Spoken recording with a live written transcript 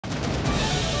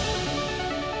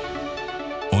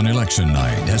on election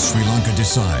night as Sri Lanka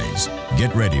decides.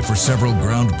 Get ready for several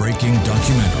groundbreaking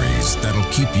documentaries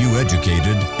that'll keep you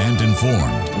educated and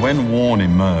informed. When Warne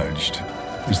emerged,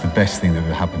 it was the best thing that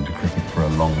had happened to cricket for a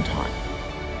long time.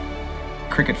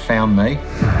 Cricket found me.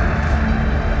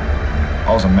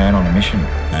 I was a man on a mission.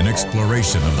 An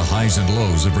exploration of the highs and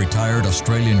lows of retired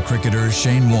Australian cricketer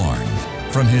Shane Warne.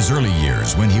 From his early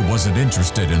years when he wasn't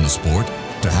interested in the sport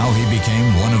to how he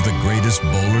became one of the greatest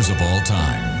bowlers of all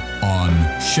time on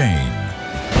Shane.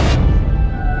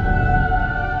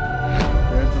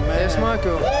 There's the man. There's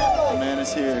Michael. The man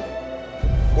is here.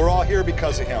 We're all here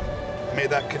because of him. May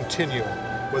that continue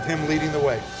with him leading the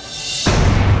way.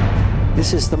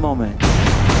 This is the moment.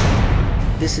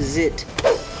 This is it.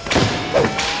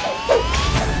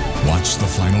 Watch the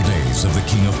final days of the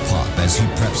King of Pop as he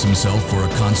preps himself for a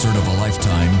concert of a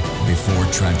lifetime before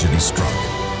tragedy struck.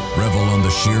 Revel on the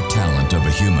sheer talent of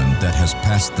a human that has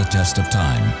passed the test of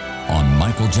time on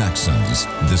Michael Jackson's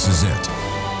This Is It.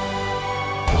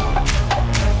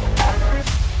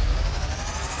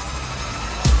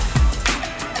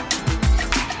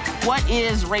 What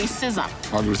is racism?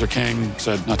 Martin Luther King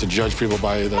said not to judge people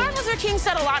by the... Martin Luther King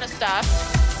said a lot of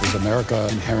stuff. Is America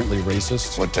inherently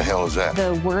racist? What the hell is that?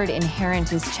 The word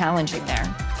inherent is challenging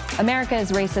there. America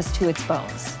is racist to its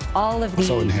bones. All of the...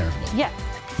 So inherently. Yeah.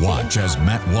 Watch as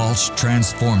Matt Walsh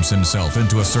transforms himself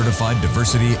into a certified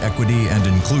diversity, equity, and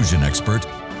inclusion expert,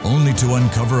 only to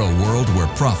uncover a world where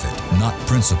profit, not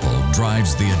principle,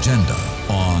 drives the agenda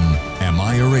on Am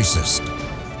I a Racist?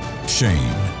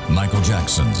 Shane, Michael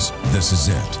Jackson's This Is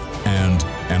It, and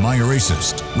Am I a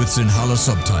Racist? With Sinhala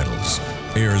subtitles.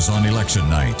 Airs on election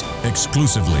night,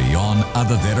 exclusively on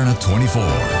Derana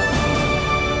 24.